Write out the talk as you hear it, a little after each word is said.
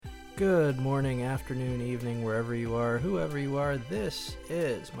Good morning, afternoon, evening, wherever you are, whoever you are. This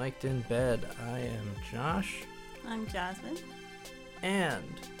is Mic'd in Bed. I am Josh. I'm Jasmine.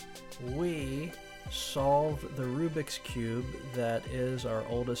 And we solved the Rubik's Cube that is our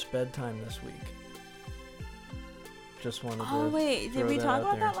oldest bedtime this week. Just wanted to wait, did we talk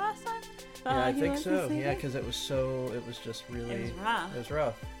about that last time? Yeah, I think so. Yeah, because it was just really... It was rough. It was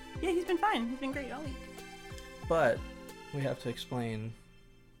rough. Yeah, he's been fine. He's been great all week. But we have to explain...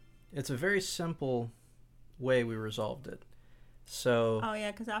 It's a very simple way we resolved it. So... Oh,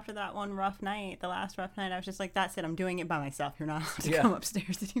 yeah, because after that one rough night, the last rough night, I was just like, that's it. I'm doing it by myself. You're not allowed to come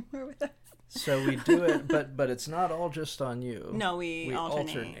upstairs anymore with us. So we do it, but it's not all just on you. No, we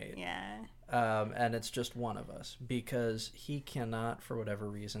alternate. Yeah. And it's just one of us because he cannot, for whatever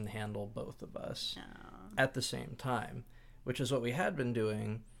reason, handle both of us at the same time, which is what we had been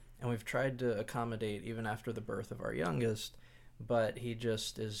doing, and we've tried to accommodate even after the birth of our youngest, but he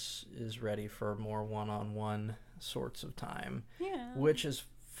just is ready for more one-on-one sorts of time, which is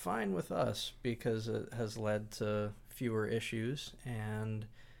fine with us because it has led to fewer issues, and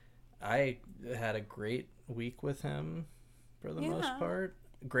I had a great week with him for the most part.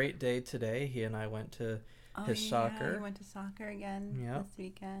 Great day today. He and I went to his soccer. We went to soccer again this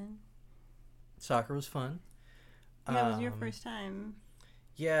weekend. Soccer was fun. Yeah, it was your first time.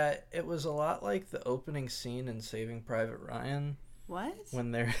 Yeah, it was a lot like the opening scene in Saving Private Ryan. What?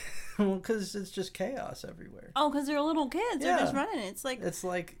 When they're... well, because it's just chaos everywhere. Oh, because they're little kids. They're just running. It's like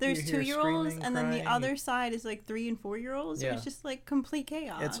there's 2-year-olds, and then the other side is like 3 and 4-year-olds. Yeah. It's just like complete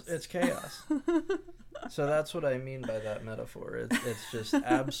chaos. It's chaos. So that's what I mean by that metaphor. It's just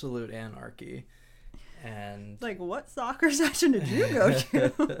absolute anarchy. And like, what soccer session did you go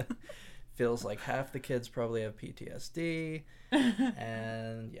to? Feels like half the kids probably have PTSD.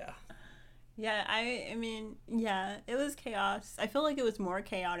 And Yeah, I mean, it was chaos. I feel like it was more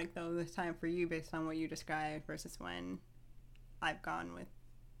chaotic, though, this time for you based on what you described versus when I've gone with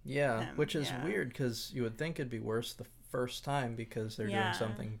him. Which is weird because you would think it'd be worse the first time because they're doing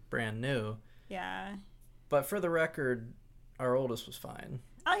something brand new. Yeah. But for the record, our oldest was fine.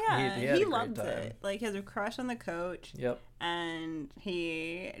 Oh, yeah. He loved it. Like, he has a crush on the coach. Yep. And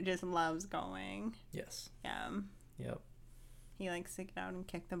he just loves going. Yes. Yeah. Yep. He likes to get out and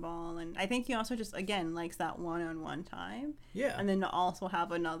kick the ball. And I think he also just, again, likes that one-on-one time. Yeah. And then to also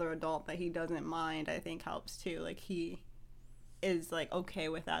have another adult that he doesn't mind, I think helps, too. Like, he is, like, okay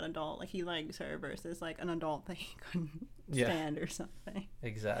with that adult. Like, he likes her versus, like, an adult that he couldn't stand or something.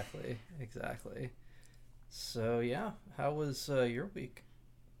 Exactly. So, how was your week?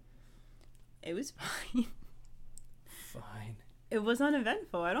 It was fine. Fine. It was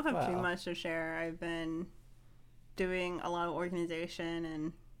uneventful. I don't have too much to share. I've been doing a lot of organization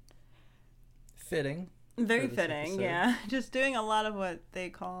and... Fitting. Very fitting, yeah. Just doing a lot of what they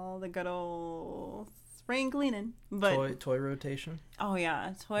call the good old spring cleaning. But toy rotation? Oh,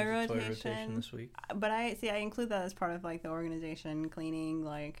 yeah. Toy rotation this week. But I include that as part of, like, the organization, cleaning,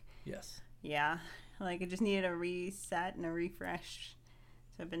 like... Yes. Yeah. Like, it just needed a reset and a refresh.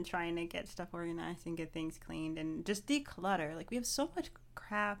 So I've been trying to get stuff organized and get things cleaned and just declutter. Like, we have so much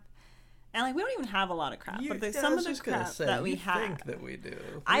crap. And, like, we don't even have a lot of crap. But there's some of the crap that we have. I think that we do.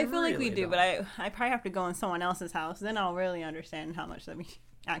 I feel like we do, but I probably have to go in someone else's house. Then I'll really understand how much that we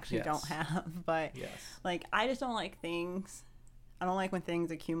actually don't have. But, like, I just don't like things. I don't like when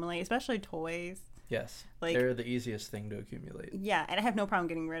things accumulate, especially toys. Yes. Like, they're the easiest thing to accumulate. Yeah, and I have no problem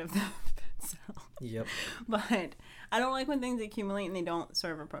getting rid of them. So. Yep. But I don't like when things accumulate and they don't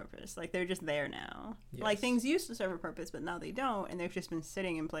serve a purpose. Like, they're just there now. Yes. Like, things used to serve a purpose, but now they don't, and they've just been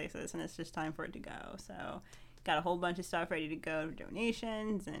sitting in places, and it's just time for it to go. So, got a whole bunch of stuff ready to go to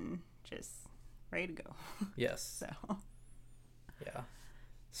donations and just ready to go. Yes.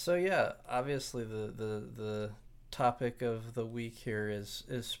 So, obviously the topic of the week here is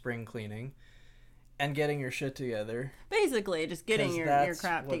spring cleaning. And getting your shit together. Basically, just getting your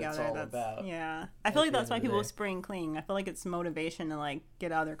crap together. That's what it's all about. Yeah. I feel like that's why people spring clean. I feel like it's motivation to, like,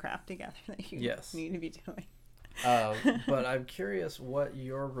 get other crap together that you need to be doing. But I'm curious what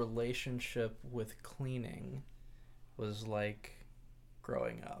your relationship with cleaning was like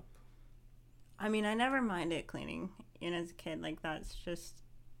growing up. I mean, I never minded cleaning. And as a kid, like, that's just,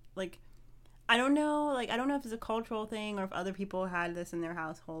 like, I don't know if it's a cultural thing or if other people had this in their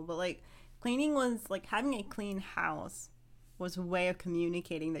household, but, like, cleaning was, like, having a clean house was a way of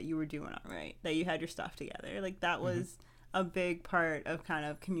communicating that you were doing all right, that you had your stuff together. Like, that was a big part of kind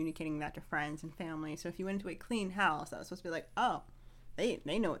of communicating that to friends and family. So if you went into a clean house, that was supposed to be like, oh, they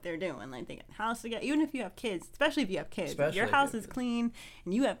know what they're doing. Like, they got the house together. Even if you have kids, especially if you have kids. If your house is clean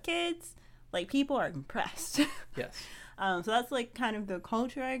and you have kids, like, people are impressed. Yes. So that's like kind of the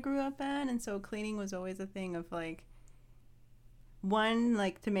culture I grew up in, and so cleaning was always a thing of like, one,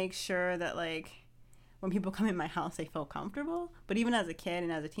 like to make sure that like when people come in my house they feel comfortable. But even as a kid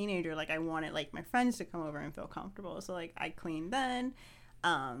and as a teenager, like I wanted like my friends to come over and feel comfortable, so like I cleaned then.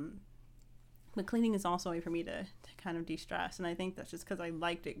 But cleaning is also a way for me to kind of de-stress, and I think that's just because I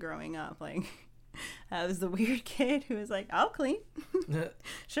liked it growing up. Like, I was the weird kid who was like, I'll clean.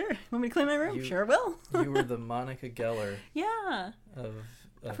 Sure. Want me to clean my room? Sure will. You were the Monica Geller. Yeah. Of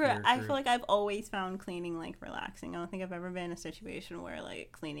I feel like I've always found cleaning like relaxing. I don't think I've ever been in a situation where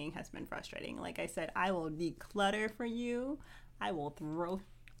like cleaning has been frustrating. Like I said, I will declutter for you. I will throw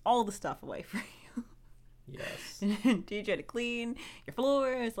all the stuff away for you. Yes. Teach you to clean your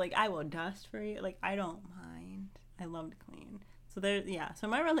floors. Like I will dust for you. Like I don't mind. I love to clean. So so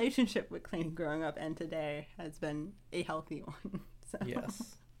my relationship with cleaning growing up and today has been a healthy one. So.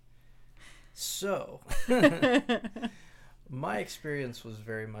 Yes. So my experience was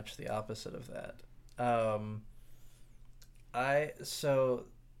very much the opposite of that. So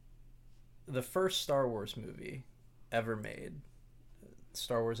the first Star Wars movie ever made,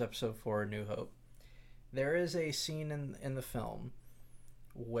 Star Wars Episode 4, A New Hope, there is a scene in the film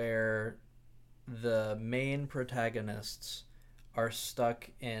where the main protagonists are stuck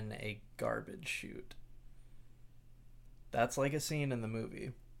in a garbage chute. That's like a scene in the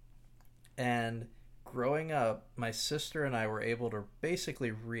movie. And growing up, my sister and I were able to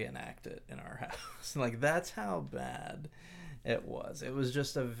basically reenact it in our house. Like, that's how bad it was. It was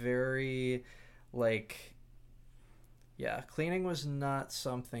just a very, like, yeah, cleaning was not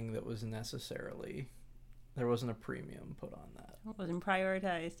something that was necessarily, there wasn't a premium put on that. It wasn't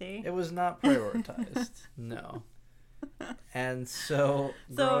prioritized, eh? It was not prioritized. No. And so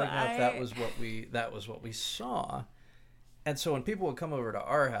growing up, that was what we saw. And so when people would come over to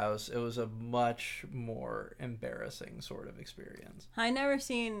our house, it was a much more embarrassing sort of experience. I never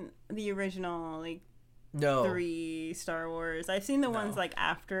seen the original, like, 3 Star Wars. I've seen the ones, like,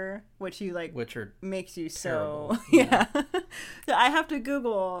 after, which are makes you terrible. So... Yeah. So I have to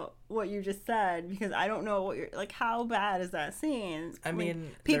Google what you just said, because I don't know what you're... Like, how bad is that scene? I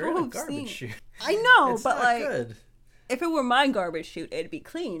mean, people who've seen... chute. I know, it's but, not like... good. If it were my garbage chute, it'd be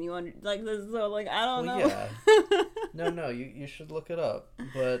clean. You want like this? So like I don't know. Yeah. No. You should look it up.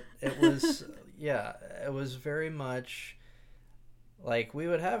 But it was it was very much like we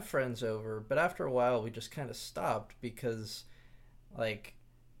would have friends over, but after a while we just kind of stopped because like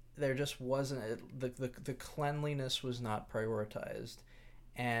there just wasn't the cleanliness was not prioritized,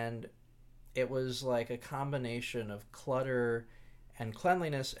 and it was like a combination of clutter and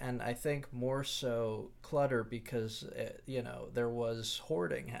cleanliness, and I think more so clutter because, there was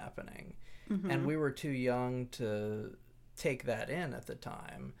hoarding happening. Mm-hmm. And we were too young to take that in at the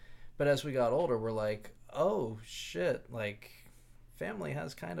time. But as we got older, we're like, oh, shit, like, family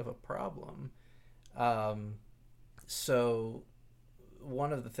has kind of a problem. So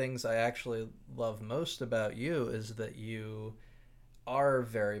one of the things I actually love most about you is that you are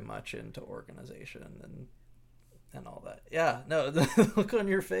very much into organization and all that. Yeah, no, the look on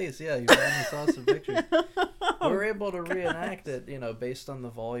your face. Yeah, you finally saw some pictures. We were able to reenact it, based on the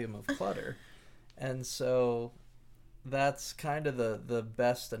volume of clutter. And so that's kind of the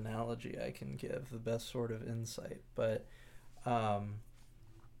best analogy I can give, the best sort of insight. But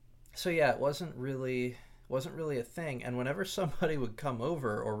so yeah, it wasn't really a thing. And whenever somebody would come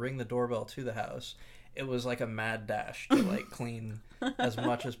over or ring the doorbell to the house, it was like a mad dash to like clean as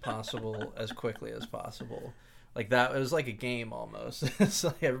much as possible as quickly as possible. Like that, it was like a game almost. It's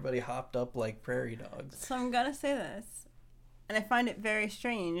like everybody hopped up like prairie dogs. So I'm gonna say this, and I find it very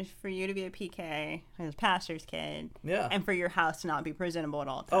strange for you to be a PK, a pastor's kid, and for your house to not be presentable at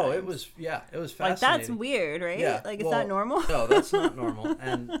all times. Oh, it was fascinating. Like that's weird, right? Yeah. Like, is that normal? No, that's not normal.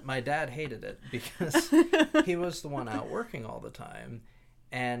 And my dad hated it because he was the one out working all the time,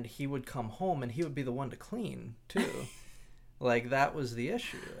 and he would come home and he would be the one to clean too. Like that was the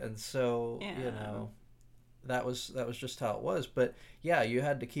issue, and so that was just how it was. But yeah, you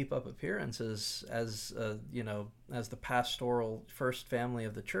had to keep up appearances as as the pastoral first family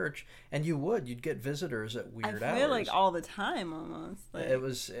of the church, and you'd get visitors at weird hours. I feel like all the time almost. Like... It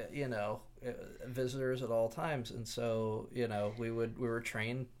was visitors at all times, and so we were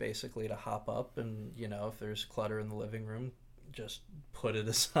trained basically to hop up and if there's clutter in the living room, just put it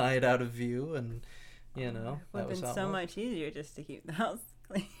aside out of view, and it would have been so much easier just to keep the house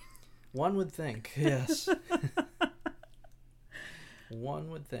clean. One would think, yes. One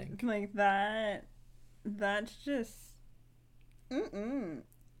would think. Like that. That's just. Mm-mm.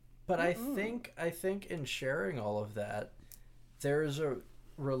 But I think in sharing all of that, there's a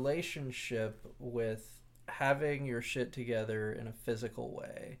relationship with having your shit together in a physical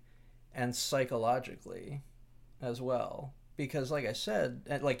way and psychologically as well. Because like I said,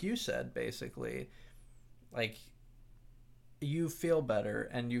 and like you said, basically, like, you feel better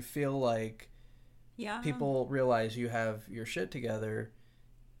and you feel like people realize you have your shit together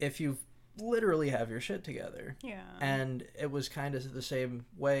if you literally have your shit together. Yeah. And it was kind of the same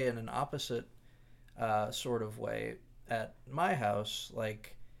way in an opposite sort of way at my house.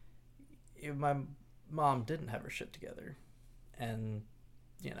 Like, my mom didn't have her shit together, and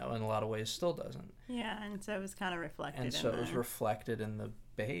in a lot of ways still doesn't. Yeah, and so it was kind of reflected. And so it was reflected in the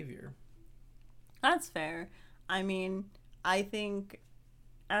behavior. That's fair. I mean, I think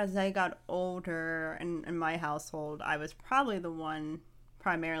as I got older in my household, I was probably the one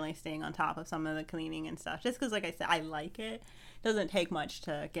primarily staying on top of some of the cleaning and stuff. Just because, like I said, I like it. It doesn't take much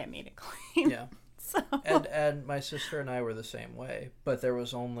to get me to clean. Yeah. So. And my sister and I were the same way. But there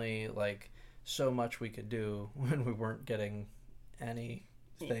was only, like, so much we could do when we weren't getting anything,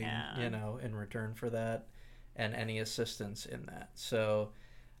 in return for that, and any assistance in that. So,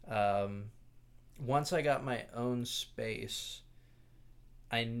 once I got my own space,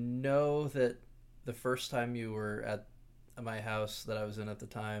 I know that the first time you were at my house that I was in at the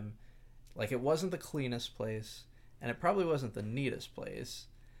time, like, it wasn't the cleanest place, and it probably wasn't the neatest place,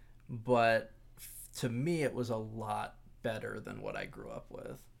 but to me it was a lot better than what I grew up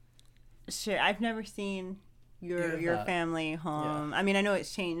with. Sure, I've never seen your family home. Yeah. I mean, I know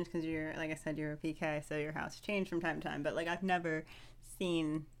it's changed because you're, like I said, you're a PK, so your house changed from time to time, but, like, I've never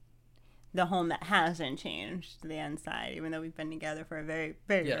seen the home that hasn't changed, the inside, even though we've been together for a very,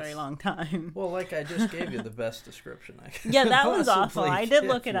 very, very long time. Well, like, I just gave you the best description I could. Yeah, that was awful. I did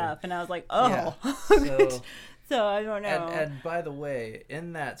look it up, and I was like, oh. Yeah. So I don't know. And by the way,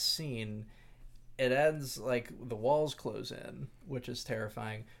 in that scene, it ends, like, the walls close in, which is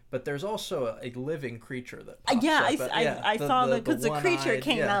terrifying, but there's also a living creature that pops up. I saw because the creature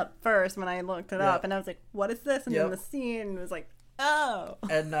came up first when I looked it up, and I was like, what is this? And then the scene was like, oh.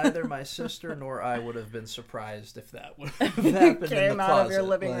 And neither my sister nor I would have been surprised if that would have happened came in the out closet, of your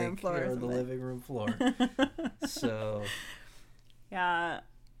living room floor. The living room floor. So. Yeah,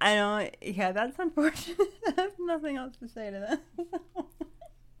 I know. Yeah, that's unfortunate. I have nothing else to say to that.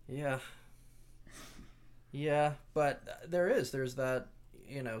 Yeah. Yeah, but there's that,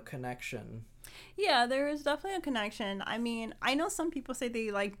 connection. Yeah, there is definitely a connection. I mean, I know some people say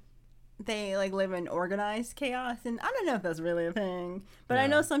they live in organized chaos, and I don't know if that's really a thing, but I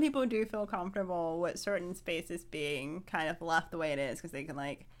know some people do feel comfortable with certain spaces being kind of left the way it is because they can,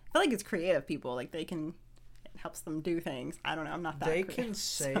 like, I feel like it's creative people, like, it helps them do things. I don't know, I'm not that They creative, can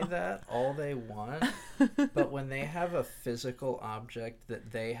say that all they want, but when they have a physical object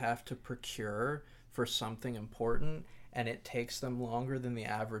that they have to procure for something important, and it takes them longer than the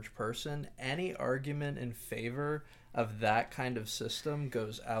average person, any argument in favor of that kind of system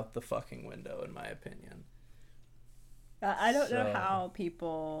goes out the fucking window, in my opinion. I don't know how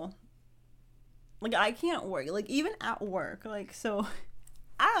people, like, I can't work, like, even at work, like, so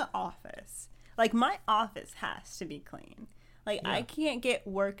at an office, like, my office has to be clean. Like, I can't get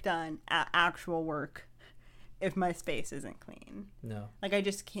work done at actual work if my space isn't clean. No. Like, I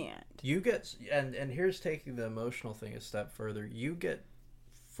just can't. You get, and here's taking the emotional thing a step further, you get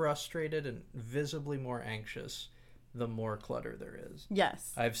frustrated and visibly more anxious the more clutter there is.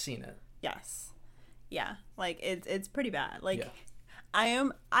 Yes. I've seen it. Yes. Yeah. Like, it's pretty bad. Like,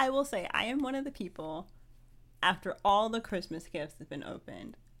 I will say, I am one of the people, after all the Christmas gifts have been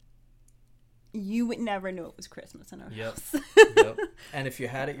opened, you would never know it was Christmas in our house. Yep. And if you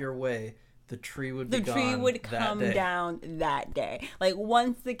had it your way, the tree would be gone. The tree would come down that day. Like,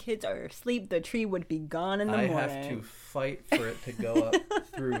 once the kids are asleep, the tree would be gone in the morning. I have to fight for it to go up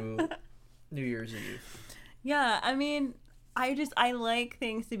through New Year's Eve. Yeah, I mean, I like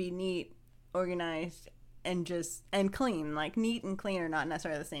things to be neat, organized, and clean. Like, neat and clean are not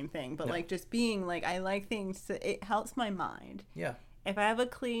necessarily the same thing, but like, just being, like, I like things it helps my mind. Yeah. If I have a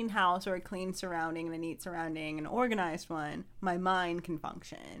clean house or a clean surrounding and a neat surrounding, an organized one, my mind can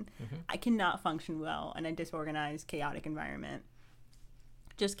function. Mm-hmm. I cannot function well in a disorganized, chaotic environment.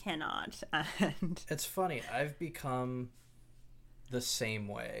 Just cannot. And it's funny. I've become the same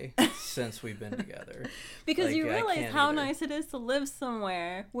way since we've been together. Because like, you realize how nice it is to live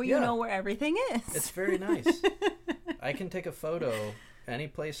somewhere where you know where everything is. It's very nice. I can take a photo any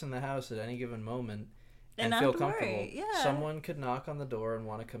place in the house at any given moment and feel comfortable. Yeah. Someone could knock on the door and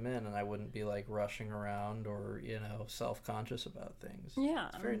want to come in, and I wouldn't be like rushing around or, self-conscious about things. Yeah.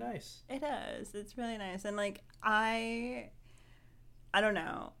 It's very nice. It is. It's really nice. And like, I don't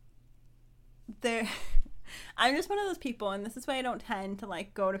know. I'm just one of those people, and this is why I don't tend to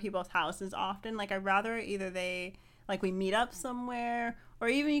like go to people's houses often. Like I'd rather either they like we meet up somewhere, or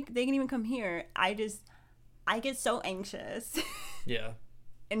even they can even come here. I get so anxious. Yeah.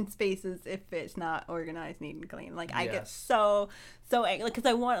 In spaces if it's not organized, neat, and clean. Like I get so angry, like, because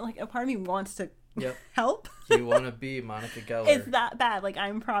I want, like, a part of me wants to help. You want to be Monica Geller. It's that bad. Like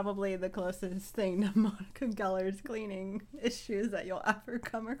I'm probably the closest thing to Monica Geller's cleaning issues that you'll ever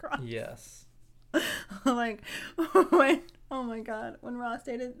come across. Yes. Like when, oh my god, when Ross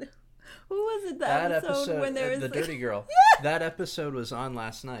dated, who was it, that episode when there was the like, dirty girl? Yeah! That episode was on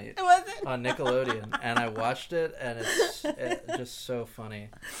last night. Was it? On Nickelodeon, and I watched it, and it's just so funny.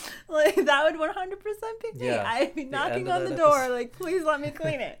 Like that would 100% be me. Yeah, I'd be knocking on the door, like, please let me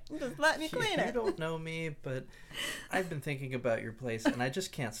clean it. Just let me clean it. You don't know me, but I've been thinking about your place, and I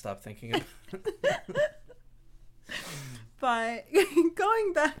just can't stop thinking about it. But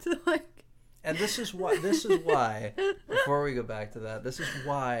going back to like, and this is why before we go back to that, this is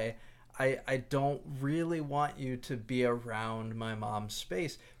why I don't really want you to be around my mom's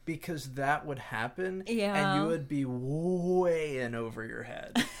space, because that would happen, and you would be way in over your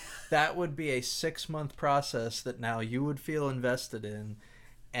head. That would be a 6-month process that now you would feel invested in,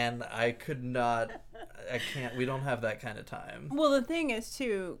 and I can't, we don't have that kind of time. Well, the thing is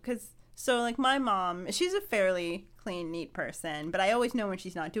too, so like my mom, she's a fairly clean, neat person, but I always know when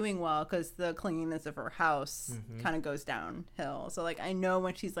she's not doing well, because the cleanliness of her house kind of goes downhill. So like I know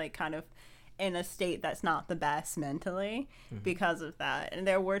when she's like kind of in a state that's not the best mentally because of that. And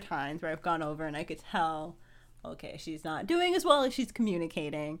there were times where I've gone over and I could tell, okay, she's not doing as well as she's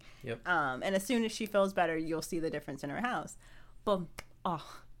communicating. Yep. And as soon as she feels better, you'll see the difference in her house. But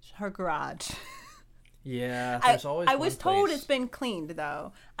her garage. Yeah, there's always I was told place. It's been cleaned,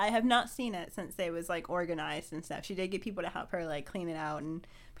 though. I have not seen it since it was like organized and stuff. She did get people to help her like clean it out, and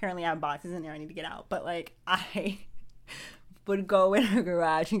apparently I have boxes in there I need to get out. But like I would go in her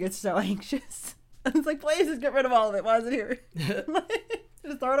garage and get so anxious. I was like, please just get rid of all of it. Why is it here?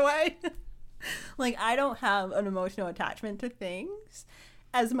 Just throw it away. Like I don't have an emotional attachment to things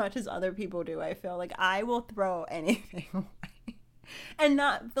as much as other people do. I feel like I will throw anything away. And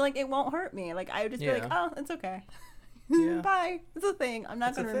not, like, it won't hurt me. Like, I would just be like, oh, it's okay. Yeah. Bye. It's a thing. I'm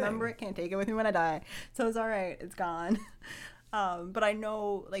not going to remember it. Can't take it with me when I die. So it's all right. It's gone. But I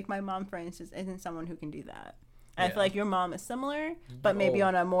know, like, my mom, for instance, isn't someone who can do that. I feel like your mom is similar, but maybe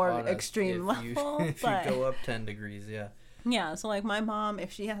on a more extreme level. If you go up 10 degrees, yeah. Yeah, so, like, my mom,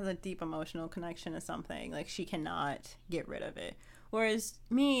 if she has a deep emotional connection to something, like, she cannot get rid of it. Whereas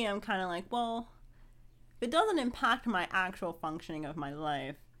me, I'm kind of like, well, if it doesn't impact my actual functioning of my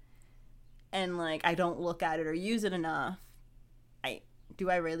life, and like I don't look at it or use it enough, do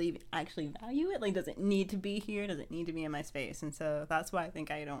I really actually value it? Like, does it need to be here? Does it need to be in my space? And so that's why I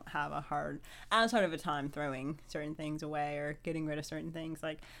think I don't have as hard of a time throwing certain things away or getting rid of certain things.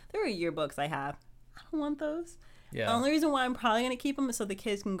 Like, there are yearbooks I have. I don't want those. Yeah. The only reason why I'm probably going to keep them is so the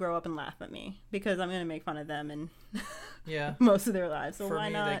kids can grow up and laugh at me, because I'm going to make fun of them and most of their lives. So why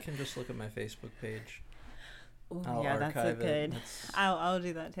not? They can just look at my Facebook page. Ooh, yeah, that's a good. I'll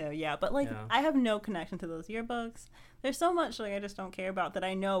do that too. Yeah, but like I have no connection to those yearbooks. There's so much like I just don't care about that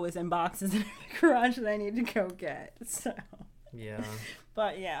I know is in boxes in the garage that I need to go get. So yeah.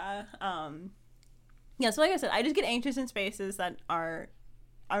 But yeah, So like I said, I just get anxious in spaces that are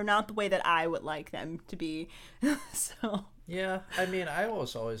not the way that I would like them to be. So yeah, I mean, I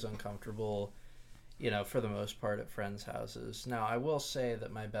was always uncomfortable, for the most part at friends' houses. Now I will say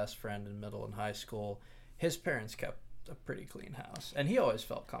that my best friend in middle and high school, his parents kept a pretty clean house, and he always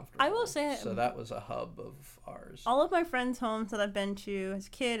felt comfortable. I will say, so that was a hub of ours. All of my friends' homes that I've been to as a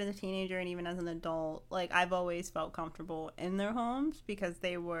kid, as a teenager, and even as an adult, like I've always felt comfortable in their homes, because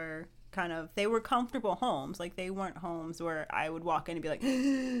they were comfortable homes. Like, they weren't homes where I would walk in and be like,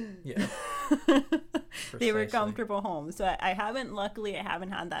 yeah. They were comfortable homes. So luckily I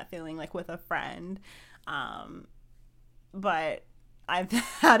haven't had that feeling like with a friend. But I've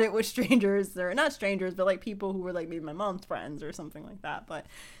had it with strangers, or not strangers, but like people who were like maybe my mom's friends or something like that, but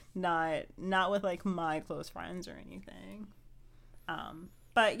not with like my close friends or anything.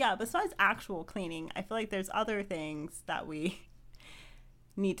 But yeah, besides actual cleaning, I feel like there's other things that we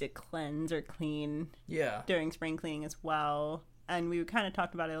need to cleanse or clean during spring cleaning as well. And we kind of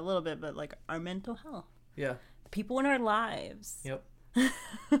talked about it a little bit, but like our mental health. Yeah. The people in our lives. Yep.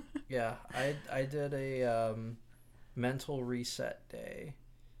 Yeah. I did a mental reset day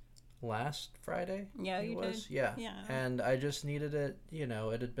last Friday. Yeah, you did. Yeah. And I just needed it.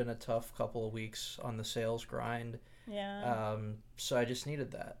 It had been a tough couple of weeks on the sales grind. Yeah. So I just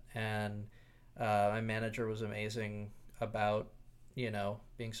needed that. And my manager was amazing about,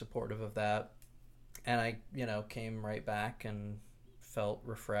 being supportive of that. And I, came right back and felt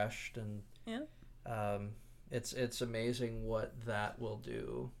refreshed, and it's amazing what that will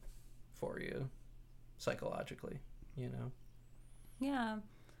do for you psychologically, Yeah.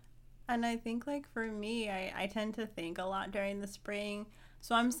 And I think, like, for me, I tend to think a lot during the spring.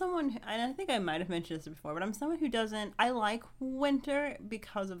 So I'm someone, and I think I might have mentioned this before, but I'm someone who doesn't, I like winter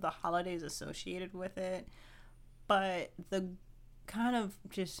because of the holidays associated with it. But the kind of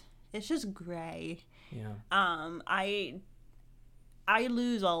just, it's just gray. Yeah. I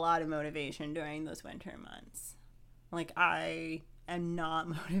lose a lot of motivation during those winter months. Like, I am not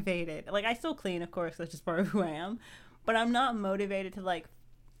motivated. Like, I still clean, of course, that's just part of who I am. But I'm not motivated to, like,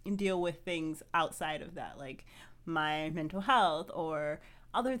 deal with things outside of that, like my mental health or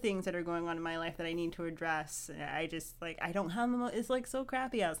other things that are going on in my life that I need to address. I just, like, I don't have it's like so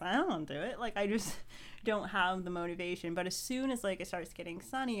crappy outside. I don't do it. Like, I just don't have the motivation. But as soon as, like, it starts getting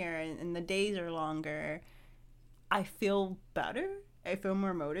sunnier and the days are longer, I feel better. I feel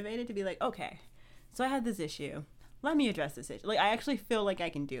more motivated to be like, okay, so I had this issue. Let me address this issue. Like, I actually feel like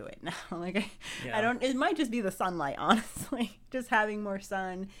I can do it now. Like, I don't, it might just be the sunlight, honestly. Just having more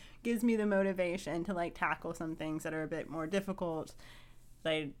sun gives me the motivation to, like, tackle some things that are a bit more difficult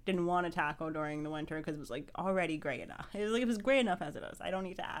that I didn't want to tackle during the winter because it was, like, already gray enough. It was gray enough as it is. I don't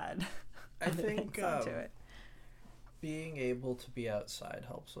need to add I think to it. Being able to be outside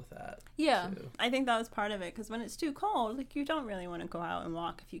helps with that. Yeah, too. I think that was part of it, because when it's too cold, like, you don't really want to go out and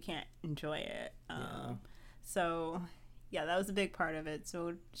walk if you can't enjoy it. So, yeah, that was a big part of it.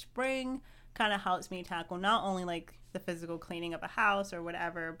 So spring kind of helps me tackle not only, like, the physical cleaning of a house or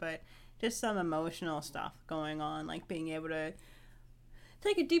whatever, but just some emotional stuff going on, like being able to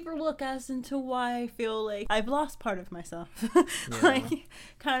take a deeper look as into why I feel like I've lost part of myself. Like,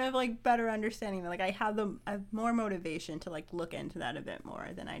 kind of, like, better understanding that, like, I have more motivation to, like, look into that a bit more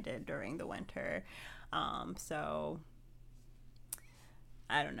than I did during the winter. So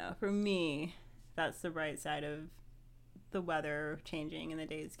I don't know. For me, that's the bright side of the weather changing and the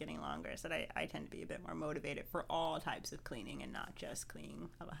days getting longer, so that I tend to be a bit more motivated for all types of cleaning and not just cleaning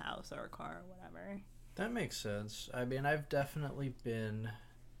of a house or a car or whatever. That makes sense. I mean, I've definitely been,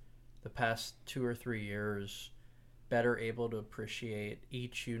 the past 2 or 3 years, better able to appreciate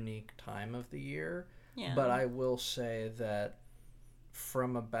each unique time of the year. Yeah. But I will say that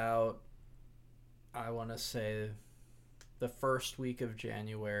from about, I want to say, the first week of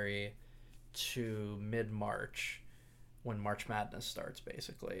January to mid-March, when March Madness starts,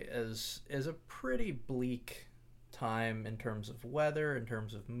 basically, is a pretty bleak time in terms of weather, in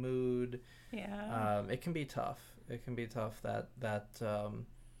terms of mood. Yeah. It can be tough. It can be tough, that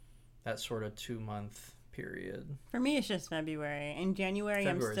sort of 2-month period. For me, it's just February. In January,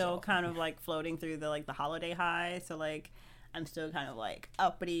 I'm still kind of, like, floating through the holiday high. So, like, I'm still kind of, like,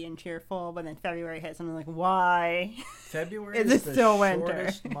 uppity and cheerful, but then February hits and I'm like, why? February is the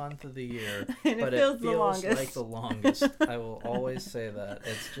shortest month of the year, and but it feels the longest. Like the longest. I will always say that.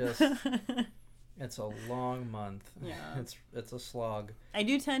 It's just, it's a long month. Yeah. It's a slog. I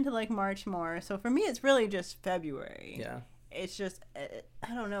do tend to like March more, so for me it's really just February. Yeah. It's just,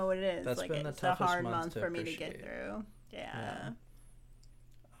 I don't know what it is. That's like, been the it's toughest a hard month for me to appreciate. get through. Yeah.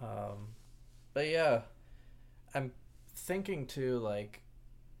 But yeah, I'm thinking too, like,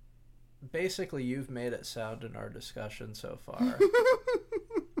 basically you've made it sound in our discussion so far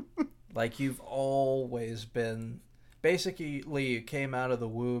like you've always been, basically you came out of the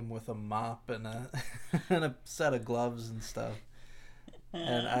womb with a mop and and a set of gloves and stuff.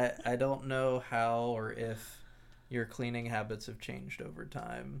 And I don't know how or if your cleaning habits have changed over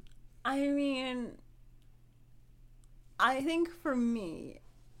time. I mean, I think for me,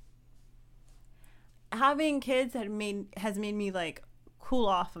 having kids has made me, like, cool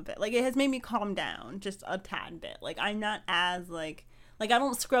off a bit. Like, it has made me calm down just a tad bit. Like, I'm not as, like I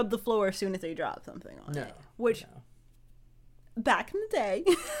don't scrub the floor as soon as they drop something on it. Which, back in the day,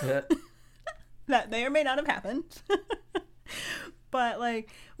 that may or may not have happened. But, like,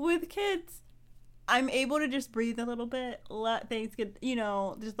 with kids, I'm able to just breathe a little bit, let things get,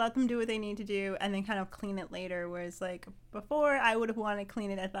 just let them do what they need to do, and then kind of clean it later. Whereas, like, before, I would have wanted to clean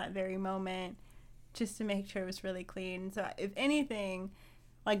it at that very moment, just to make sure it was really clean. So if anything,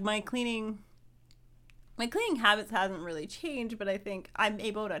 like, my cleaning habits hasn't really changed, but I think I'm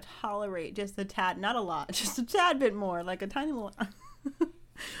able to tolerate just a tad, not a lot, just a tad bit more, like a tiny little,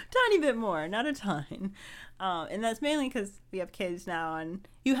 tiny bit more, not a ton. And that's mainly because we have kids now, and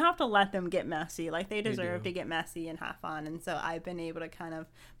you have to let them get messy. Like, they deserve to get messy and have fun. And so I've been able to kind of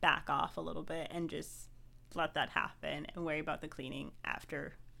back off a little bit and just let that happen and worry about the cleaning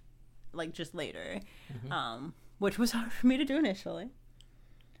after, like, just later, which was hard for me to do initially.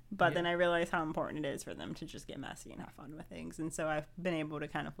 But then I realized how important it is for them to just get messy and have fun with things. And so I've been able to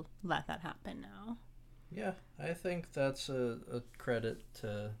kind of let that happen now. Yeah, I think that's a credit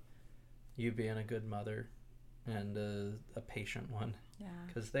to you being a good mother and a patient one. Yeah.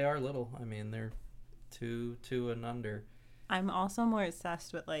 Because they are little. I mean, they're two and under. I'm also more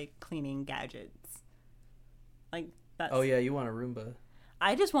obsessed with, like, cleaning gadgets. Like, that's... Oh, yeah, you want a Roomba.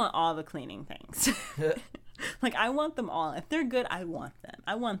 I just want all the cleaning things. Like, I want them all. If they're good, I want them.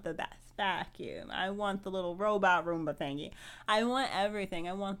 I want the best vacuum. I want the little robot Roomba thingy. I want everything.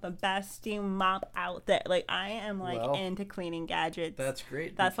 I want the best steam mop out there. Like, I am, like, into cleaning gadgets. That's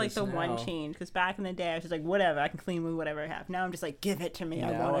great. That's, like, the one change. Because back in the day, I was just like, whatever. I can clean with whatever I have. Now I'm just like, give it to me.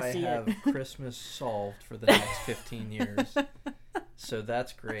 I want to see it. Now I have Christmas solved for the next 15 years. So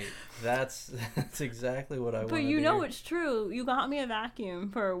that's great. That's exactly what I want to do. But you know it's true. You got me a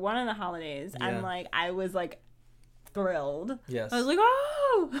vacuum for one of the holidays. Yeah. And, like, I was, like, thrilled. Yes. I was like,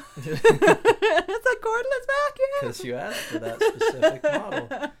 oh! It's a cordless vacuum! Because you asked for that specific model.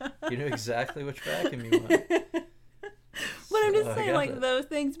 You knew exactly which vacuum you want. But I'm just saying, like, those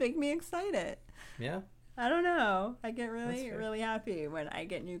things make me excited. Yeah. I don't know. I get really happy when I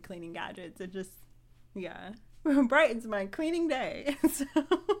get new cleaning gadgets. It just, brightens my cleaning day. So.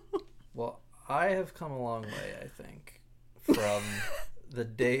 Well, I have come a long way, I think, from the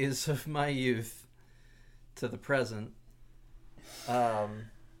days of my youth to the present. I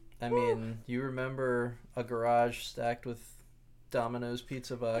mean, you remember a garage stacked with Domino's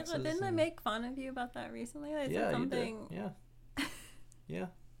pizza boxes? Yeah, didn't I make fun of you about that recently? I said something. You did. Yeah.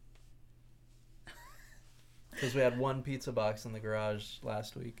 Because we had one pizza box in the garage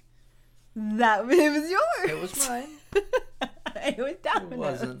last week. It was yours. It was mine. It was Domino's. It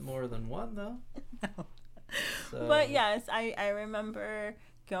wasn't more than one, though. No. So. But yes, I remember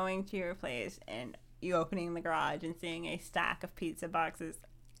going to your place and you opening the garage and seeing a stack of pizza boxes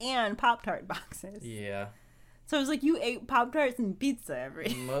and Pop-Tart boxes. Yeah. So it was like you ate Pop-Tarts and pizza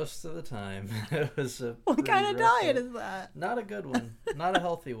every... Most of the time. It was a What kind of diet is that? Not a good one. Not a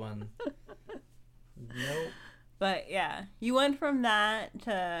healthy one. Nope. But yeah, you went from that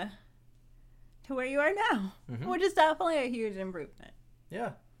to where you are now, which is definitely a huge improvement.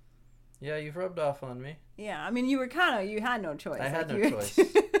 Yeah. Yeah, you've rubbed off on me. Yeah, I mean, you had no choice. I had no choice.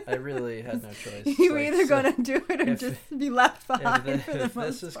 I really had no choice. You were either going to do it or just be left behind if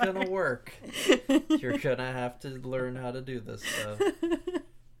this is going to work, you're going to have to learn how to do this stuff.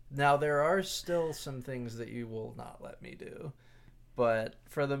 Now, there are still some things that you will not let me do, but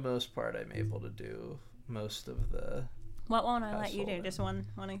for the most part, I'm able to do most of the... What won't I let you do? Just one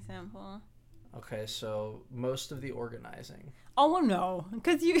example. Okay, so most of the organizing. Oh, well, no,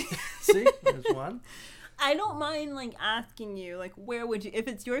 because you... See, there's one. I don't mind, like, asking you, like, where would you... If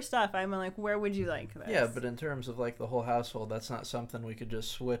it's your stuff, I'm like, where would you like this? Yeah, but in terms of, like, the whole household, that's not something we could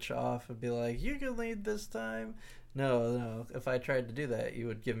just switch off and be like, you can lead this time. No. If I tried to do that, you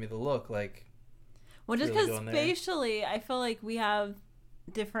would give me the look, like... Well, just because spatially, I feel like we have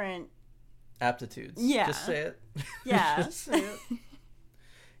different... aptitudes. Yeah. Just say it. Yeah. Just say it.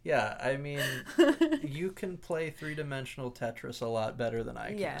 Yeah, I mean, you can play three-dimensional Tetris a lot better than I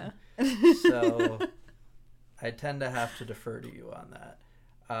can. Yeah. So I tend to have to defer to you on that.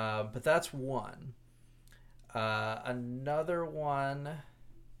 But that's one. Another one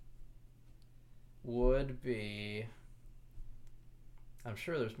would be... I'm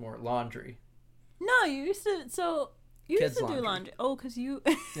sure there's more. Laundry. No, you used to... So... You Kids used to do laundry. Oh, because you...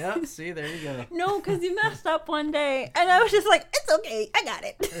 Yeah, see, there you go. No, because you messed up one day, and I was just like, it's okay, I got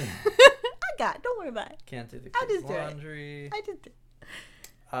it. I got it, don't worry about it. Can't do the kids' laundry. I just did.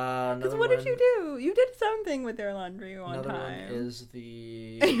 Because what did you do? You did something with their laundry one time. Another one is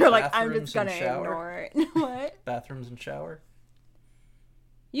the You're like, I'm just going to ignore it. What? Bathrooms and shower.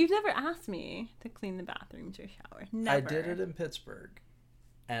 You've never asked me to clean the bathrooms or shower. Never. I did it in Pittsburgh,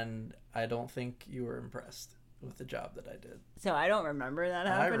 and I don't think you were impressed with the job that I did. So I don't remember that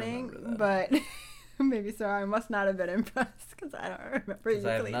happening, I remember that. but maybe so. I must not have been impressed because I don't remember you cleaning.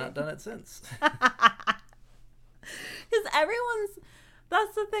 Because I have not done it since. Because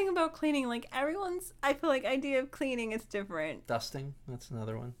that's the thing about cleaning. Like, everyone's, I feel like, idea of cleaning is different. Dusting, that's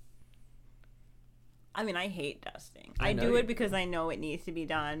another one. I mean, I hate dusting. I do it because I know it needs to be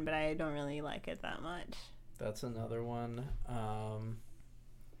done, but I don't really like it that much. That's another one.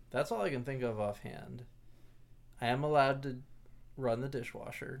 That's all I can think of offhand. I am allowed to run the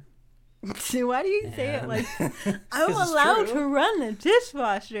dishwasher. Why do you say it like I'm allowed to run the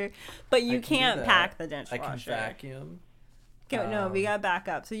dishwasher, but you can't pack the dishwasher? I can vacuum. Okay, no, we gotta back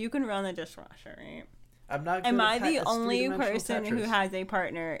up. So you can run the dishwasher, right? I'm not. Am good I at the it's only person Tetris. who has a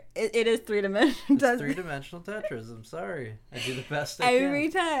partner? It is 3-dimensional. It's 3-dimensional Tetris. I'm sorry. I do the best I Every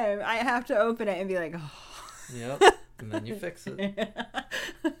time I have to open it and be like, oh. Yep. And then you fix it.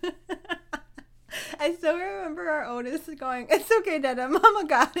 I still remember our oldest going, "It's okay, Dada. Mama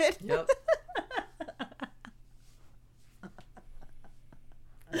got it." Yep.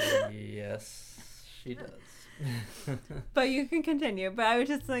 Yes, she does. But you can continue. But I was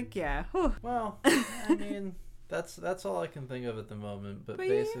just like, yeah. Whew. Well, I mean, that's all I can think of at the moment. But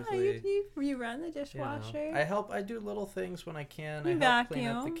basically, you run the dishwasher. You know, I do little things when I can. You I help clean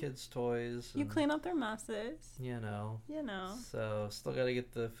up the kids' toys. You clean up their messes. You know. So still got to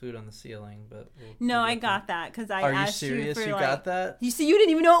get the food on the ceiling, but I got that because I asked you for. Are you serious? You got that? You see, you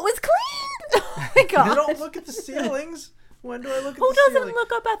didn't even know it was clean. Oh my god! You don't look at the ceilings. When do I look at Who the ceiling? Who doesn't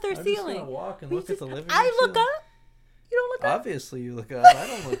look up at their ceiling? I'm just gonna walk and look at the living room. I look up. You don't look up. Obviously, you look up. I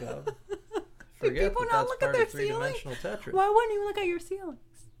don't look up. Forget people that not that's look part at their of three-dimensional Tetris. Why wouldn't you look at your ceilings?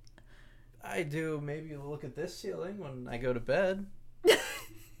 I do. Maybe look at this ceiling when I go to bed.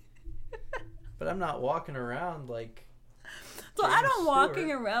 But I'm not walking around like. So I'm not walking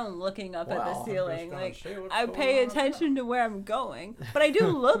around looking up at the ceiling. Like I pay attention to where I'm going, but I do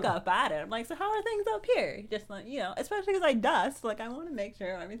look up at it. I'm like, so how are things up here? Just like, especially because I dust. Like I want to make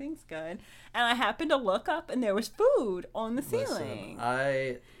sure everything's good. And I happened to look up, and there was food on the ceiling.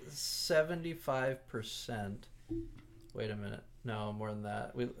 Listen, 75%. Wait a minute. No, more than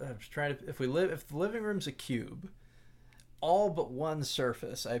that. I'm just trying to. If the living room's a cube, all but one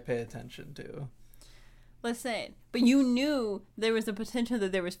surface I pay attention to. Listen, but you knew there was a potential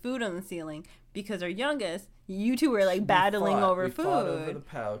that there was food on the ceiling because our youngest, you two were like battling over food. We fought over the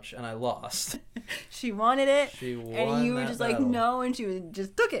pouch, and I lost. She wanted it, she won, and you were just battle. Like no, and she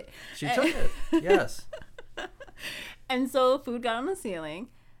just took it. She took it. Yes. And so food got on the ceiling.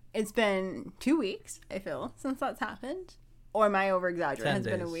 It's been 2 weeks, I feel, since that's happened. Or am I over exaggerating? It's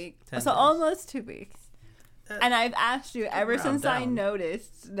been a week, so days. Almost 2 weeks. And I've asked you ever since I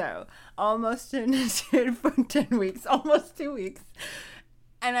noticed, almost for 10 weeks, almost 2 weeks.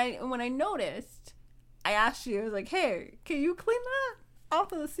 And when I noticed, I asked you, I was like, hey, can you clean that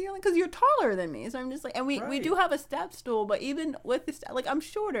off of the ceiling? Because you're taller than me. So I'm just like, and we do have a step stool, but even with the step, like I'm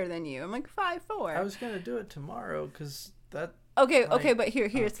shorter than you. I'm like 5'4". I was going to do it tomorrow because that. Okay, but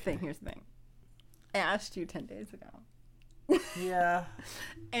here's the thing. Here's the thing. I asked you 10 days ago. Yeah.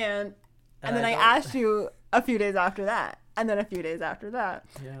 And then I asked you a few days after that. And then a few days after that.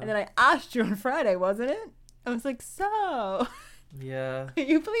 Yeah. And then I asked you on Friday, wasn't it? I was like, so. Yeah. Can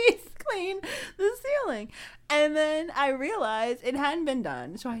you please clean the ceiling? And then I realized it hadn't been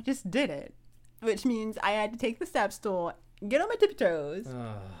done. So I just did it. Which means I had to take the step stool, get on my tippy toes,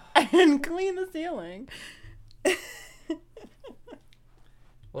 and clean the ceiling.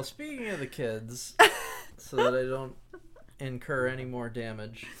 Well, speaking of the kids, so that I don't incur any more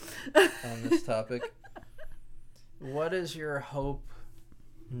damage on this topic, what is your hope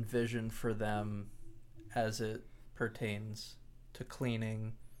and vision for them as it pertains to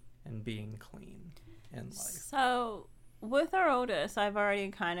cleaning and being clean in life? So with our oldest, I've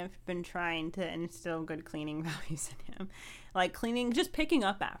already kind of been trying to instill good cleaning values in him. Like cleaning, just picking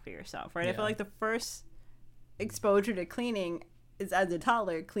up after yourself, right? Yeah. I feel like the first exposure to cleaning is as a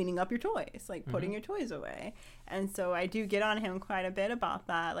toddler, cleaning up your toys, like putting your toys away. And so I do get on him quite a bit about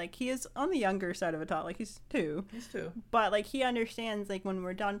that. Like he is on the younger side of a toddler. Like he's 2. He's 2. But like he understands like when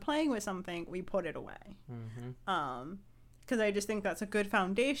we're done playing with something, we put it away. Because I just think that's a good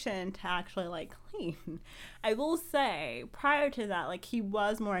foundation to actually like clean. I will say prior to that, like he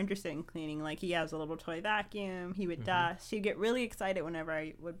was more interested in cleaning. Like he has a little toy vacuum. He would dust. He'd get really excited whenever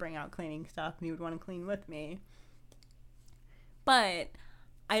I would bring out cleaning stuff, and he would want to clean with me. But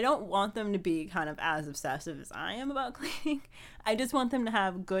I don't want them to be kind of as obsessive as I am about cleaning. I just want them to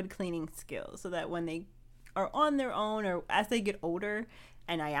have good cleaning skills so that when they are on their own or as they get older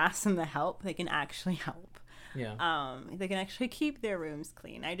and I ask them to help, they can actually help. Yeah. They can actually keep their rooms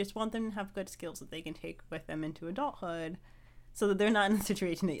clean. I just want them to have good skills that they can take with them into adulthood so that they're not in a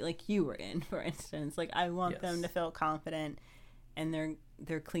situation that like you were in, for instance. Like I want them to feel confident in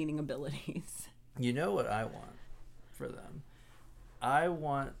their cleaning abilities. You know what I want for them? I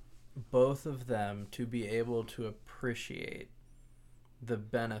want both of them to be able to appreciate the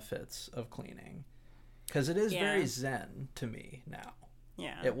benefits of cleaning. Because it is very zen to me now.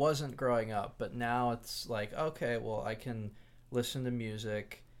 Yeah. It wasn't growing up, but now it's like, okay, well, I can listen to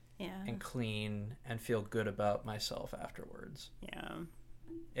music and clean and feel good about myself afterwards. Yeah.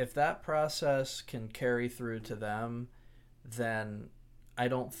 If that process can carry through to them, then I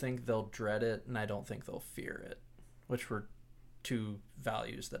don't think they'll dread it and I don't think they'll fear it, which were two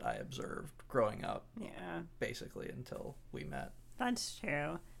values that I observed growing up. Yeah. Basically until we met. That's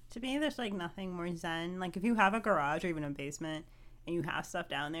true. To me, there's like nothing more zen. Like if you have a garage or even a basement and you have stuff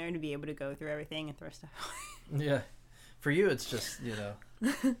down there to be able to go through everything and throw stuff away. Yeah. For you, it's just, you know.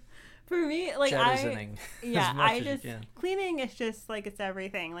 For me, like jettisoning cleaning is just like it's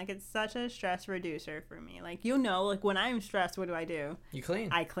everything. Like it's such a stress reducer for me. Like like when I'm stressed, what do? You clean.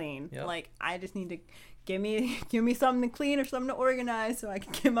 I clean. Yep. Like I just need to give me something to clean or something to organize so I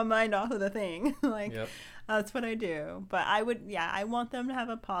can get my mind off of the thing. Like yep. That's what I do. But I want them to have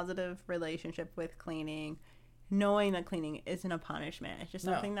a positive relationship with cleaning, knowing that cleaning isn't a punishment. It's just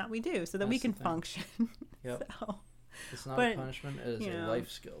something that we do so that we can function. Yep. So, it's not a punishment. It is a life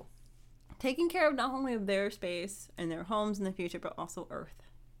skill. Taking care of not only of their space and their homes in the future, but also Earth.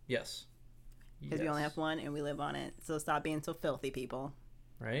 Yes. Because we only have one and we live on it. So stop being so filthy, people.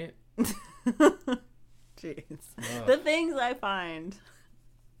 Right? Jeez. Oh. The things I find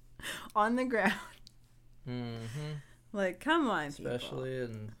on the ground. Mm-hmm. Like, come on, especially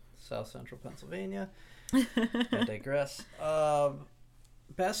people. In South Central Pennsylvania. I digress.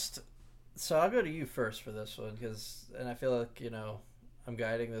 Best... So I'll go to you first for this one, and I feel like, I'm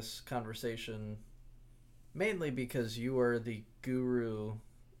guiding this conversation mainly because you are the guru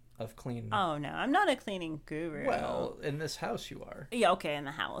of cleaning. Oh, no. I'm not a cleaning guru. Well, in this house you are. Yeah, okay, in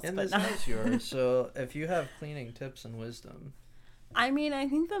the house. In this house you are. So if you have cleaning tips and wisdom. I mean, I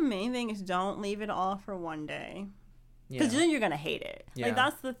think the main thing is don't leave it all for one day. Because then you're going to hate it. Yeah. Like,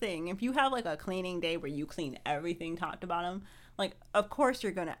 that's the thing. If you have, like, a cleaning day where you clean everything top to bottom, like, of course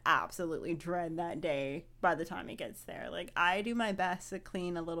you're going to absolutely dread that day by the time it gets there. Like, I do my best to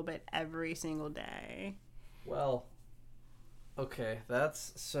clean a little bit every single day. Well, okay,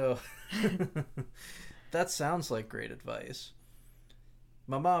 that's so... that sounds like great advice.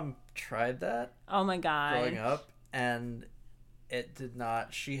 My mom tried that. Oh, my God. Growing up, and it did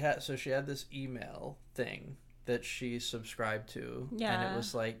not... She had this email thing that she subscribed to. Yeah. And it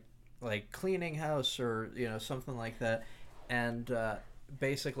was like cleaning house or, something like that. And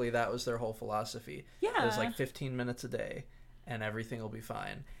basically that was their whole philosophy. Yeah. It was like 15 minutes a day and everything will be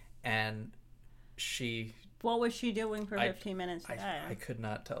fine. And she... What was she doing for 15 minutes a day? I could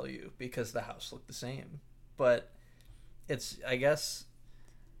not tell you because the house looked the same. But I guess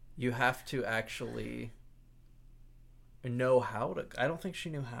you have to actually know how to... I don't think she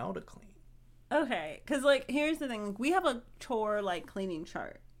knew how to clean. Okay, because, like, here's the thing. We have a chore, like, cleaning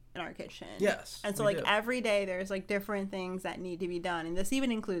chart in our kitchen. Yes. And so, like, every day there's, like, different things that need to be done. And this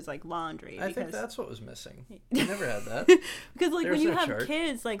even includes, like, laundry. I think that's what was missing. I never had that. Because, like, when you have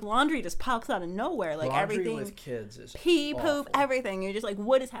kids, like, laundry just pops out of nowhere. Like, laundry everything. With kids is pee, awful. poop, everything. You're just like,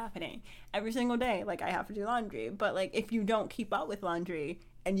 what is happening? Every single day, like, I have to do laundry. But, like, if you don't keep up with laundry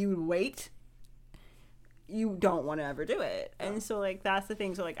and you wait... you don't want to ever do it. And so, like, that's the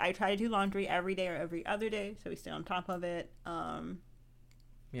thing. So, like, I try to do laundry every day or every other day so we stay on top of it.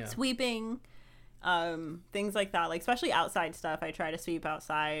 Sweeping, things like that. Like, especially outside stuff, I try to sweep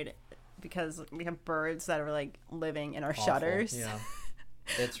outside because we have birds that are, like, living in our shutters. Yeah.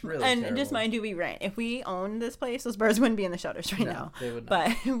 It's really and terrible. Just mind you, we rent. If we own this place, those birds wouldn't be in the shutters right now. They would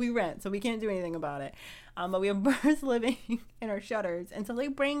not. But we rent, so we can't do anything about it. But we have birds living in our shutters, and so they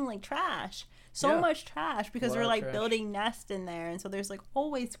bring, like, trash. So much trash because they're, like, building nests in there, and so there's, like,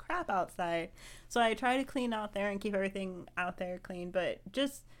 always crap outside. So I try to clean out there and keep everything out there clean, but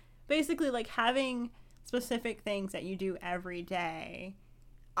just basically, like, having specific things that you do every day,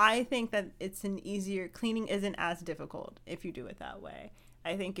 I think that it's an easier... Cleaning isn't as difficult if you do it that way.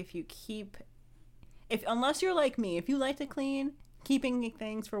 I think if you unless you're like me, if you like to clean, keeping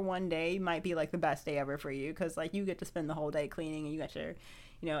things for one day might be, like, the best day ever for you because, like, you get to spend the whole day cleaning and you got your...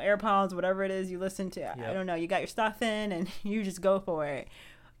 AirPods, whatever it is you listen to. Yep. I don't know. You got your stuff in and you just go for it.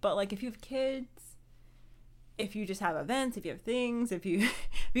 But, like, if you have kids, if you just have events, if you have things, if you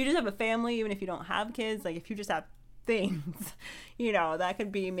just have a family, even if you don't have kids, like, if you just have things, that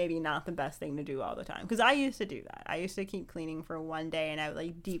could be maybe not the best thing to do all the time. Because I used to do that. I used to keep cleaning for one day and I would,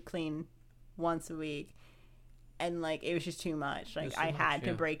 like, deep clean once a week. And, like, it was just too much. Like, I had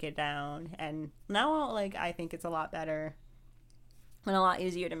to break it down. And now, like, I think it's a lot better. And a lot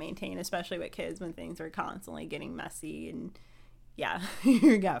easier to maintain, especially with kids when things are constantly getting messy and,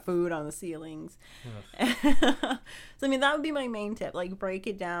 you got food on the ceilings. So, I mean, that would be my main tip. Like, break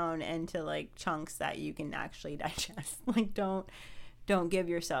it down into, like, chunks that you can actually digest. Like, don't give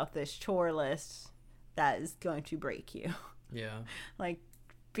yourself this chore list that is going to break you. Yeah. Like,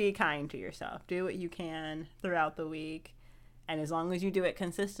 be kind to yourself. Do what you can throughout the week. And as long as you do it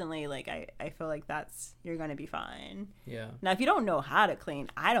consistently, like, I feel like you're going to be fine. Yeah. Now, if you don't know how to clean,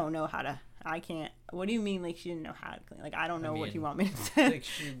 I don't know how I can't. What do you mean, like, she didn't know how to clean? Like, I don't know what you want me to say. Like,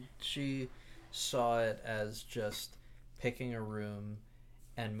 she saw it as just picking a room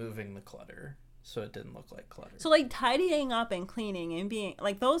and moving the clutter so it didn't look like clutter. So, like, tidying up and cleaning and being,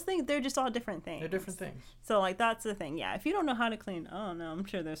 like, those things, they're just all different things. They're different things. So, like, that's the thing. Yeah, if you don't know how to clean, I don't know. I'm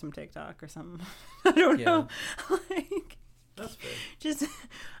sure there's some TikTok or something. I don't know. Like, that's fair. Just,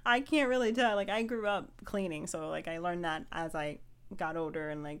 I can't really tell. Like, I grew up cleaning, so, like, I learned that as I got older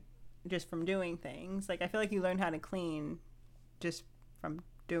and, like, just from doing things. Like, I feel like you learn how to clean just from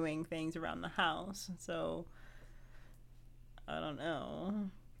doing things around the house. So, I don't know.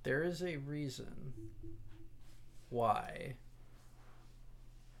 There is a reason why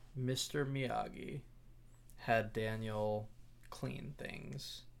Mr. Miyagi had Daniel clean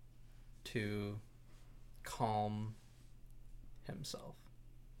things to calm himself.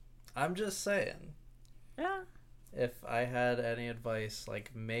 I'm just saying. Yeah. If I had any advice,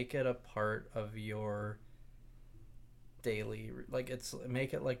 like, make it a part of your daily, like,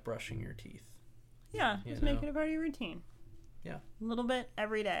 make it like brushing your teeth. Yeah, just make it a part of your routine. Yeah. A little bit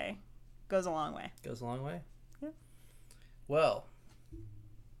every day goes a long way. Goes a long way? Yeah. Well,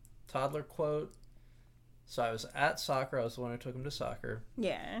 toddler quote. So I was at soccer. I was the one who took him to soccer.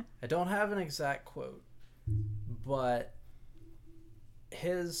 Yeah. I don't have an exact quote, but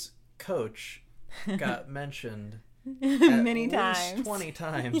his coach got mentioned many at times. least 20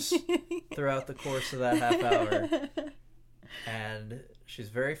 times throughout the course of that half hour. And she's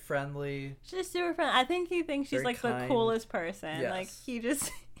very friendly. She's super friendly. I think he thinks she's, like, kind. The coolest person. Yes. Like, he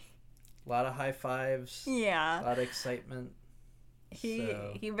just... A lot of high fives. Yeah. A lot of excitement. He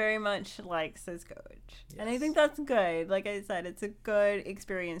very much likes his coach. Yes. And I think that's good. Like I said, it's a good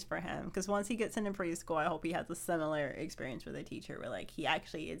experience for him. Because once he gets into preschool, I hope he has a similar experience with a teacher where, like, he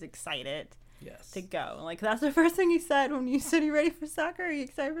actually is excited to go. Like, that's the first thing he said when you said, "Are you ready for soccer? Are you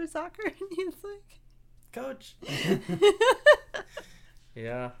excited for soccer?" And he's like... Coach.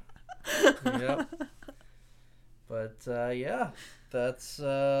 Yeah. Yep. But yeah, that's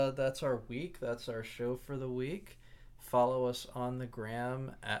our week. That's our show for the week. Follow us on the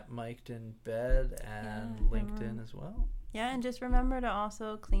gram at Mic'd in Bed and LinkedIn as well. Yeah, and just remember to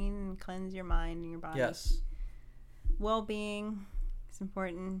also clean and cleanse your mind and your body. Yes. Well-being is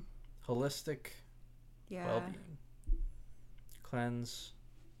important. Holistic well-being. Cleanse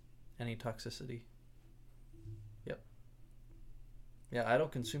any toxicity. Yep. Yeah, I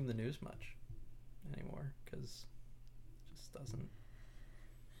don't consume the news much anymore because it just doesn't.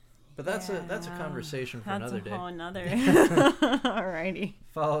 But that's a conversation for another day. That's a whole another. Alrighty.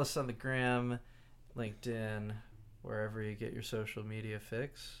 Follow us on the gram, LinkedIn, wherever you get your social media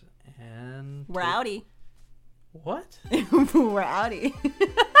fix. And Rowdy. What? Rowdy.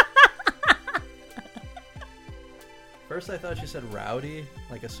 First I thought you said Rowdy,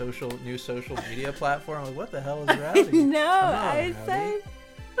 like a new social media platform. Like, what the hell is Rowdy? No, I said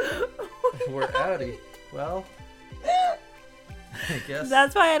we're Rowdy. Well, I guess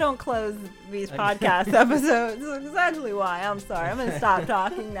that's why I don't close these podcast episodes. That's exactly why. I'm sorry. I'm gonna stop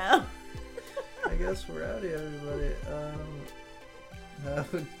talking now. I guess we're Rowdy, everybody.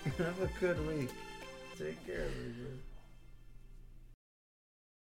 Have a good week. Take care, everybody.